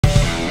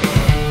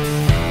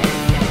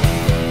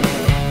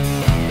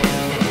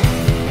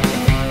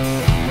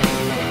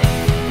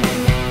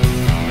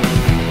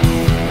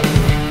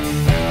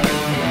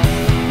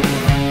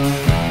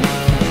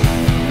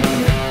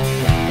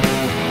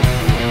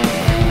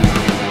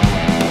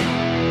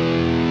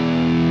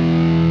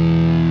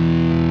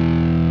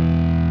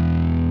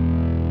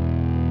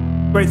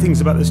great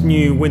things about this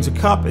new Winter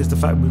Cup is the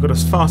fact we've got a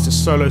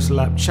fastest solo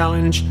lap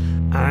challenge,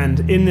 and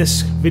in this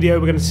video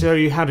we're going to show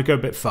you how to go a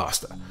bit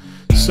faster.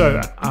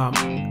 So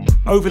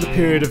over the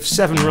period of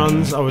 7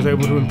 runs I was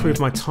able to improve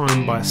my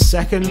time by a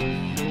second.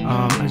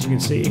 As you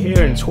can see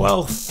here in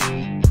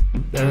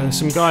 12th, there are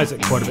some guys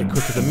that are quite a bit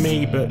quicker than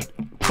me, but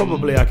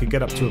probably I could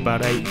get up to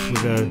about 8th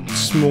with a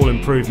small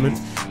improvement.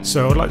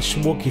 So I'd like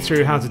to walk you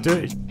through how to do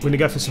it. We're going to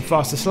go for some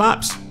fastest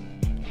laps,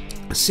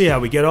 see how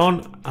we get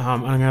on.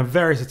 I'm going to have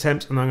various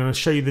attempts, and I'm going to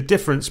show you the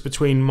difference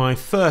between my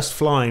first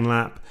flying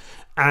lap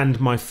and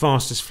my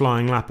fastest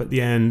flying lap at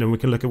the end, and we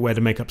can look at where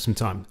to make up some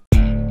time.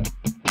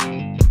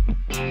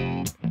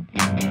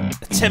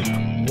 Attempt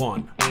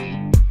 1.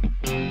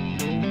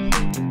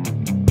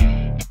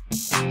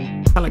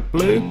 Metallic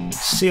Blue,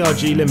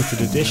 CRG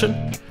Limited Edition.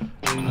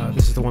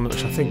 This is the one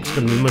which I think is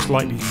going to be most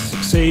likely to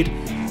succeed.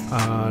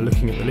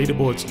 Looking at the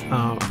leaderboards,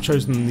 I've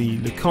chosen the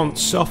LeConte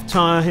soft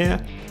tyre here.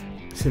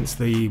 Since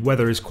the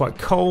weather is quite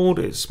cold,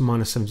 it's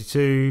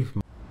 -72,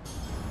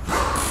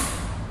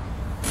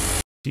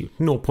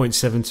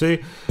 0.72.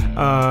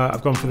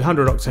 I've gone for the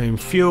 100 octane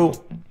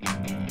fuel,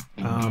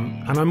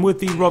 and I'm with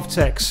the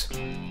Rovtex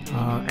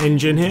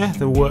engine here,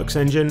 the Works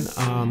engine,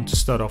 to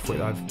start off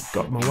with. I've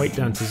got my weight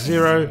down to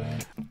 0,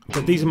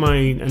 but these are my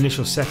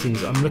initial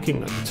settings. I'm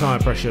looking at the tyre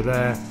pressure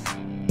there.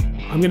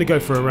 I'm going to go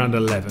for around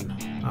 11,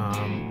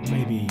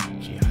 maybe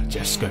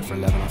just go for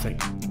 11 I think.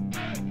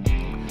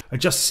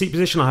 Adjust the seat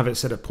position, I have it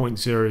set at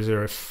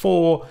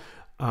 0.004,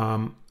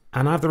 and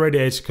I have the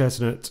radiator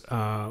curtain at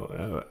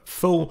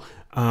full,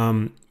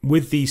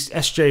 with the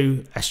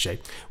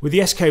with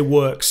the SK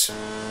Works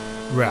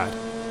rad.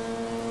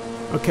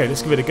 Okay,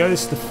 let's give it a go.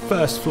 This is the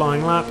first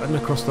flying lap, and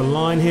across the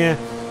line here.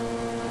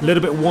 A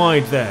little bit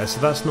wide there, so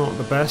that's not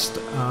the best.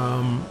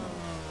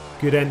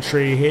 Good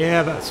entry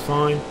here, that's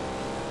fine.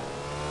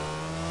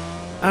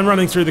 And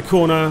running through the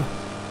corner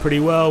pretty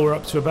well. We're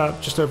up to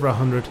about just over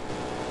 100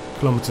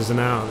 kilometers an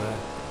hour there.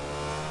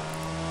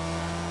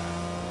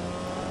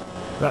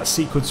 That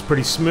sequence is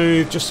pretty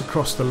smooth, just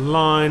across the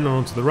line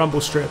onto the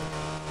rumble strip,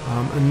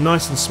 and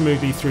nice and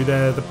smoothly through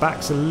there. The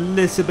back's a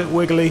little bit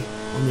wiggly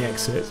on the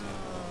exit.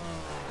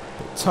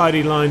 But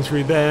tidy line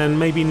through there, and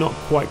maybe not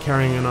quite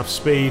carrying enough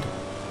speed.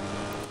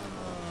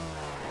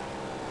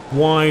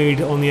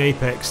 Wide on the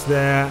apex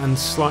there, and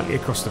slightly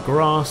across the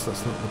grass.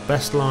 That's not the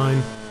best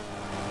line.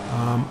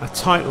 A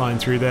tight line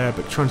through there,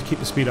 but trying to keep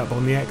the speed up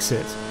on the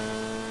exit.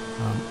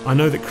 I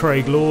know that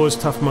Craig Law's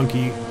Tough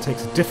Monkey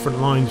takes a different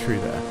line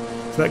through there.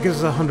 So that gives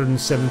us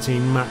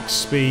 117 max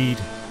speed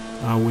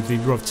with the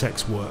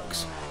Rovtex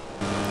Works.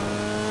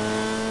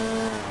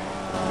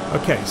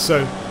 Okay,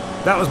 so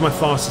that was my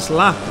fastest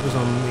lap. It was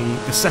on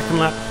the second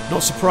lap.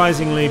 Not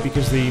surprisingly,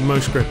 because the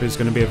most grip is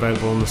going to be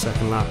available on the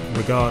second lap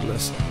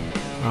regardless.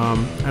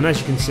 And as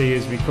you can see,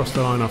 as we cross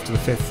the line after the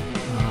fifth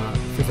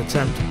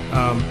attempt,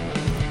 I've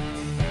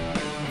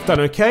done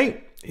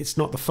okay. It's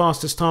not the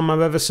fastest time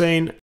I've ever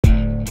seen.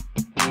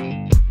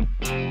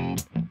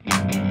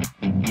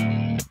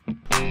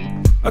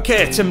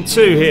 Okay, attempt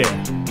 2 here.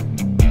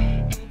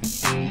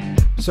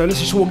 So let's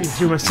just walk you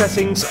through my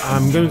settings.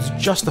 I'm going to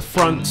adjust the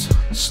front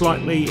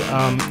slightly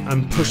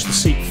and push the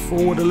seat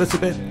forward a little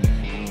bit.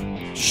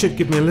 Should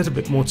give me a little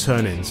bit more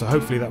turn in, so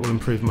hopefully that will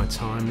improve my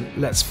time.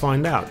 Let's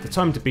find out. The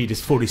time to beat is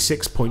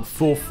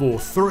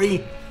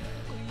 46.443.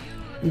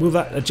 Will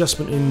that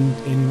adjustment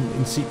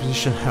in seat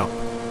position help?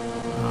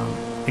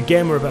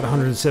 Again, we're about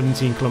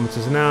 117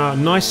 kilometers an hour.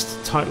 Nice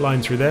tight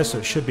line through there, so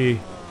it should be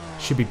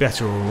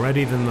better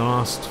already than the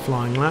last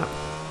flying lap.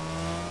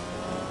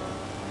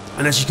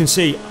 And as you can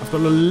see, I've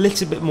got a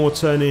little bit more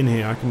turn in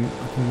here. I can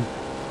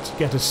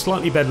get a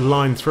slightly better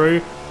line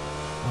through.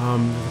 The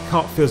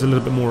kart feels a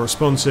little bit more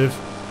responsive.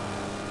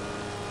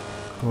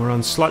 We'll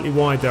run slightly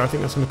wide there. I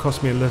think that's going to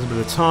cost me a little bit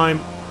of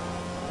time.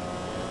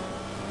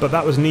 But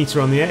that was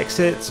neater on the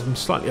exit. I'm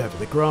slightly over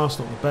the grass,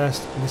 not the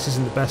best. And this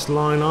isn't the best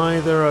line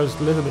either. I was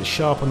a little bit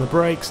sharp on the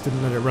brakes,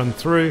 didn't let it run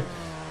through.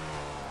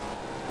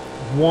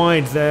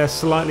 Wide there,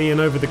 slightly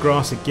and over the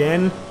grass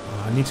again.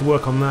 I need to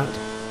work on that.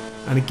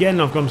 And again,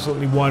 I've gone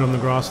slightly wide on the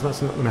grass, so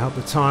that's not going to help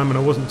the time, and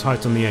I wasn't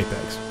tight on the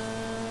apex.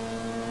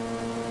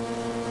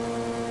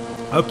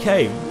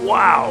 Okay,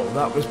 wow,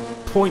 that was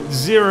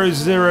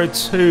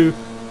 0.002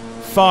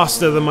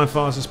 faster than my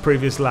fastest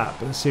previous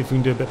lap. Let's see if we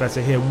can do a bit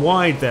better here.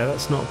 Wide there,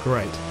 that's not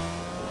great.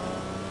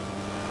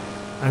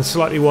 And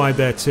slightly wide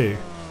there too.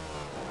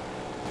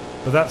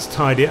 But that's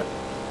tidier.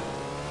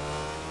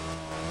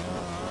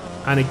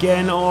 And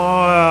again, oh,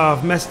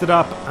 I've messed it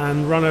up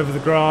and run over the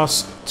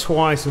grass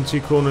twice on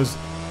 2 corners.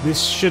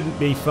 This shouldn't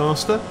be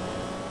faster.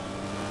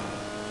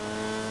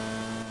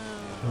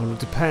 It will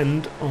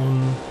depend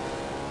on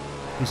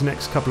these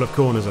next couple of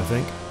corners, I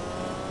think.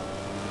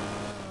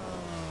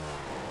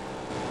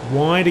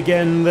 Wide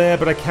again there,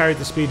 but I carried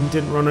the speed and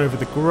didn't run over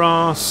the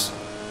grass.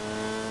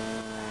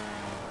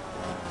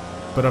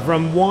 But I've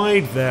run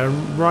wide there,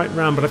 right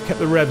round, but I've kept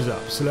the revs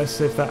up, so let's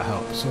see if that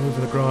helps. So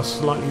over the grass,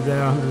 slightly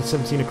there,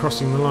 117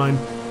 crossing the line.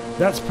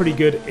 That's pretty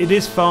good. It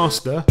is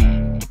faster,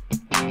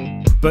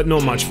 but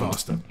not much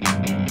faster.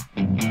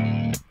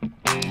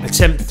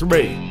 Attempt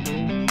 3.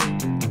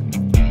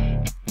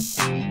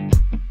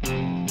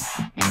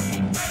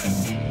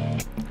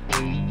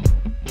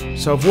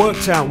 So I've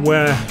worked out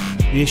where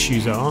the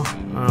issues are,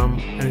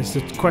 and it's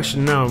the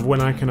question now of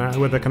whether I can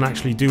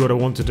actually do what I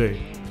want to do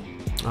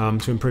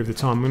to improve the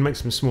time. I'm going to make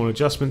some small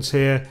adjustments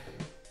here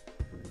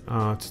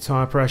to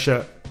tyre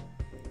pressure.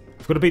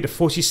 I've got to beat to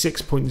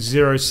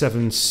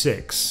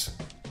 46.076.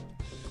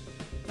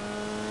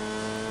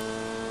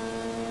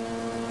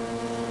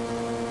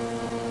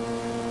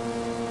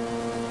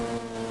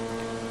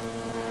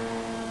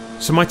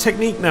 So my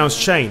technique now has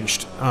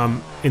changed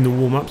in the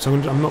warm-up, so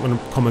I'm not going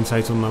to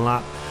commentate on the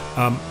lap.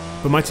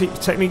 But my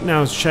technique now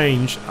has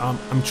changed.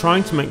 I'm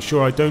trying to make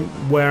sure I don't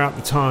wear out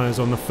the tyres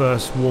on the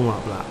first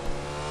warm-up lap.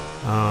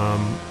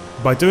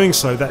 By doing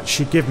so, that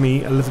should give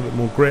me a little bit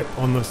more grip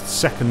on the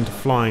second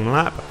flying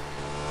lap,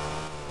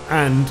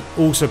 and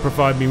also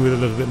provide me with a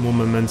little bit more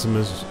momentum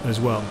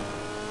as well.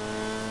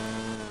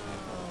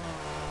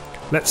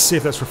 Let's see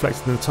if that's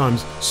reflected in the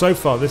times. So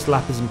far, this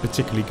lap isn't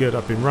particularly good.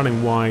 I've been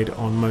running wide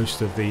on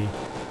most of the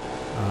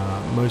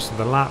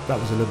lap. That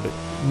was a little bit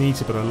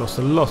neater, but I lost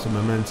a lot of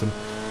momentum.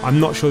 I'm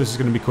not sure this is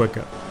going to be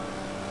quicker.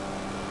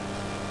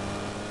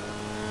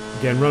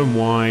 Again, run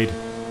wide.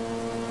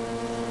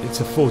 It's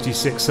a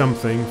 46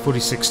 something,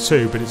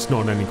 46.2, but it's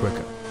not any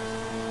quicker.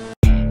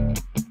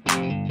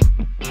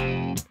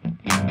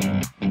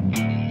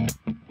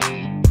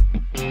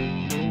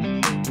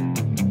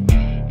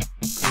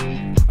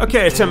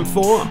 Okay, attempt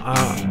 4.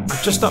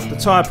 I've just upped the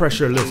tyre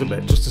pressure a little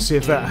bit, just to see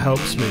if that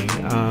helps me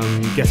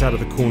get out of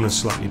the corners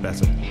slightly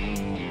better.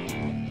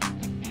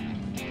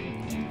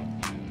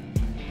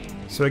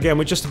 So again,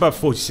 we're just above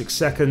 46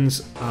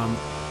 seconds.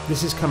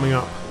 This is coming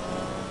up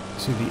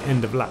to the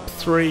end of lap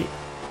 3.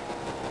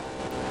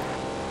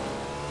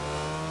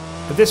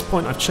 At this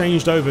point, I've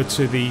changed over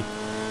to the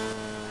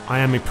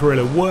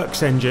Perilla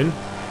Works engine.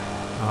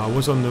 I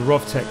was on the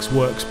Rovtex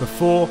Works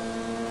before,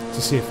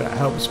 to see if that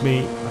helps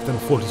me. I've done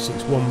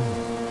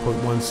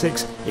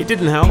 46.1.16. It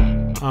didn't help,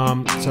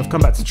 so I've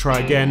come back to try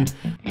again.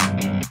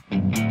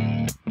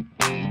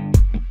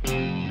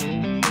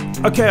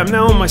 Okay, I'm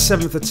now on my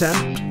 7th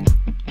attempt.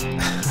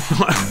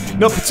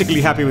 Not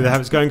particularly happy with how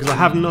it's going because I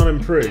have not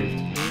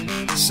improved.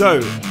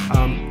 So,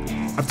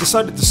 I've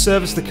decided to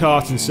service the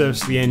kart and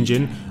service the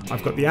engine.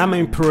 I've got the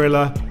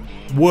Perilla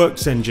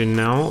Works engine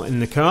now in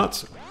the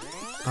kart,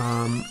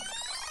 and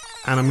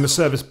I'm going to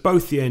service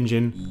both the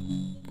engine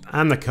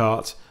and the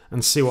kart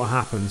and see what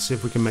happens, see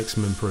if we can make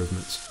some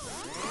improvements.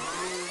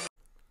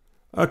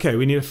 Okay,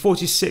 we need a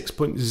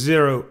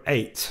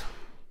 46.08.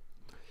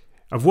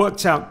 I've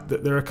worked out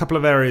that there are a couple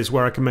of areas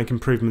where I can make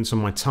improvements on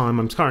my time.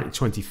 I'm currently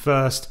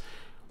 21st.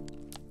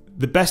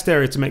 The best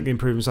area to make the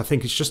improvements, I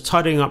think, is just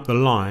tidying up the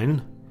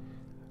line.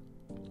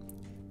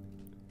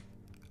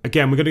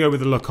 Again, we're going to go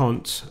with the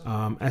LeConte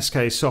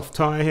SK soft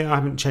tyre here. I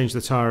haven't changed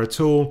the tyre at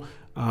all.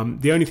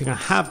 The only thing I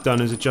have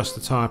done is adjust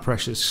the tyre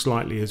pressure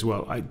slightly as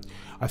well.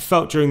 I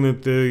felt during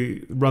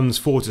the runs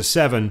 4 to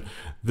 7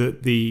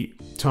 that the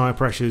tyre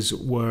pressures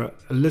were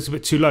a little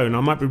bit too low, and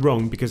I might be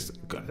wrong because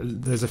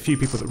there's a few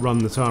people that run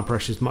the tyre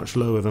pressures much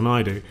lower than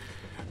I do.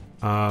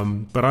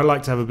 But I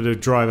like to have a bit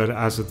of drive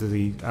out of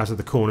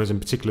the corners, in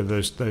particular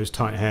those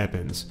tight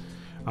hairpins.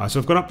 So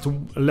I've gone up to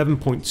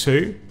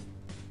 11.2.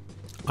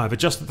 I've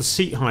adjusted the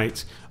seat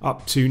height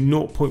up to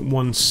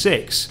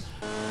 0.16.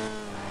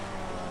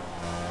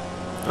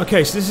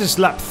 Okay, so this is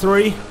lap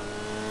 3,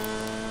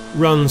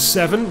 run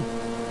 7.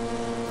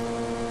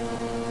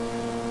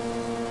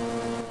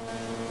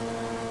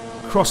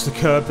 Across the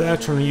curb there,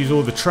 trying to use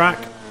all the track.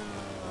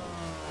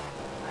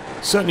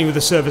 Certainly with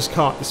the service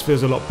kart, this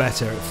feels a lot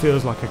better. It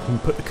feels like I can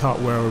put the kart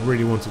where I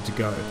really want it to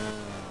go.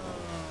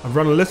 I've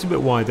run a little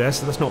bit wide there,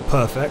 so that's not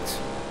perfect.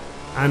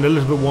 And a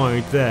little bit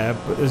wide there,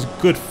 but there's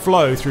good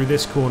flow through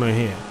this corner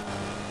here.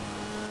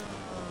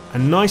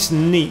 And nice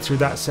and neat through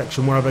that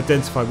section where I've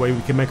identified where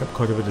we can make up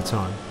quite a bit of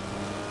time.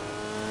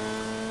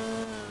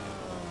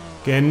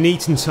 Again,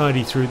 neat and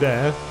tidy through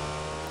there.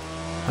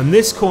 And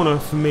this corner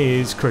for me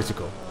is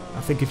critical. I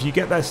think if you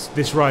get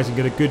this right and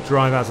get a good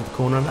drive out of the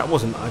corner, and that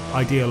wasn't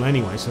ideal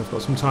anyway, so I've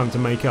got some time to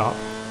make up.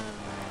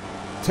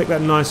 Take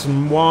that nice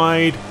and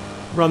wide,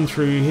 run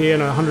through here,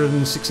 and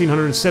 116,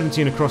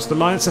 117 across the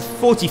line. It's a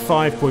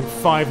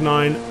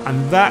 45.59,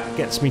 and that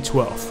gets me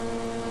 12th.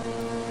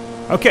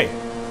 Okay.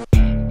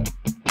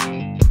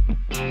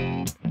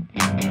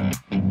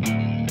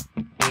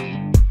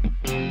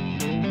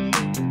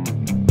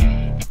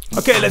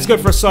 Okay, let's go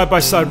for a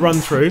side-by-side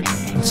run-through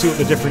and see what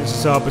the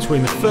differences are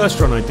between the first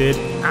run I did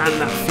and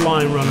that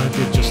flying run I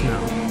did just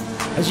now.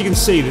 As you can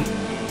see,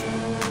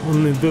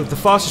 on the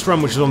fastest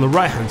run, which is on the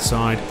right-hand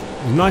side,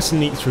 was nice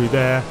and neat through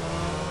there.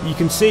 You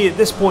can see at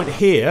this point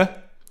here,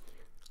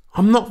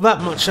 I'm not that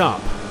much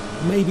up.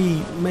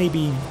 Maybe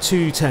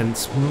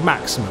 0.2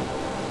 maximum.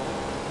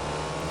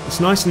 It's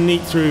nice and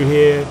neat through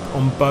here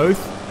on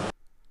both.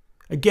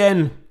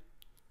 Again,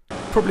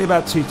 probably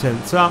about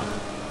 0.2 up.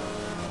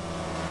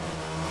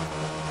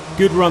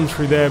 Good run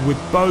through there with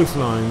both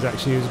lines.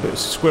 Actually, it was a bit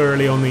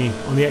squirrely on the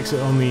exit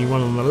on the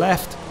one on the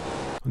left.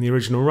 on the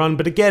original run.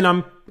 But again,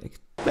 I'm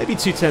maybe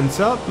 2/10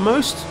 up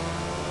most.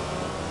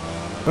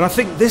 But I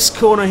think this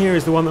corner here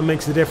is the one that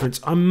makes the difference.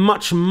 I'm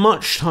much,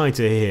 much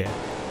tighter here.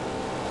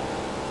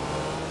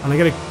 And I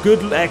get a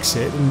good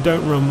exit and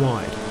don't run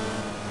wide.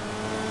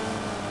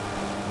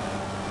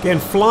 Again,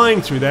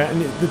 flying through there,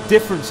 and the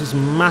difference is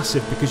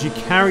massive because you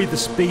carry the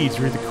speed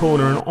through the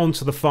corner and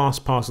onto the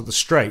fast part of the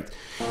straight.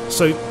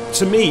 So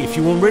to me, if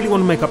you really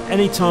want to make up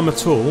any time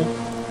at all,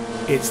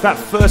 it's that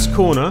first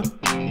corner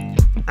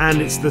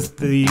and it's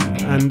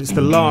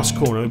the last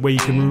corner where you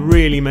can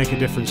really make a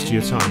difference to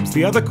your times.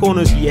 The other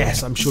corners,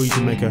 yes, I'm sure you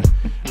can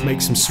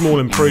make some small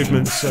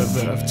improvements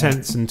of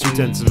tenths and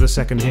 2/10 of a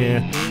second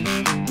here.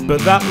 But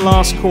that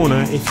last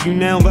corner, if you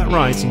nail that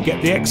right and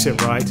get the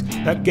exit right,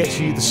 that gets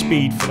you the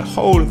speed for the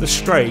whole of the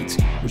straight,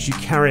 which you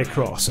carry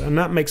across, and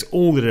that makes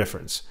all the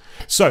difference.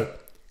 So,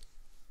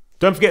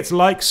 don't forget to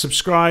like,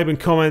 subscribe, and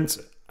comment.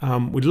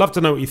 We'd love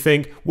to know what you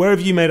think. Where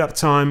have you made up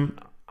time?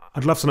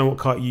 I'd love to know what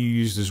kart you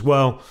used as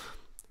well.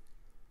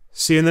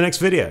 See you in the next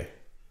video.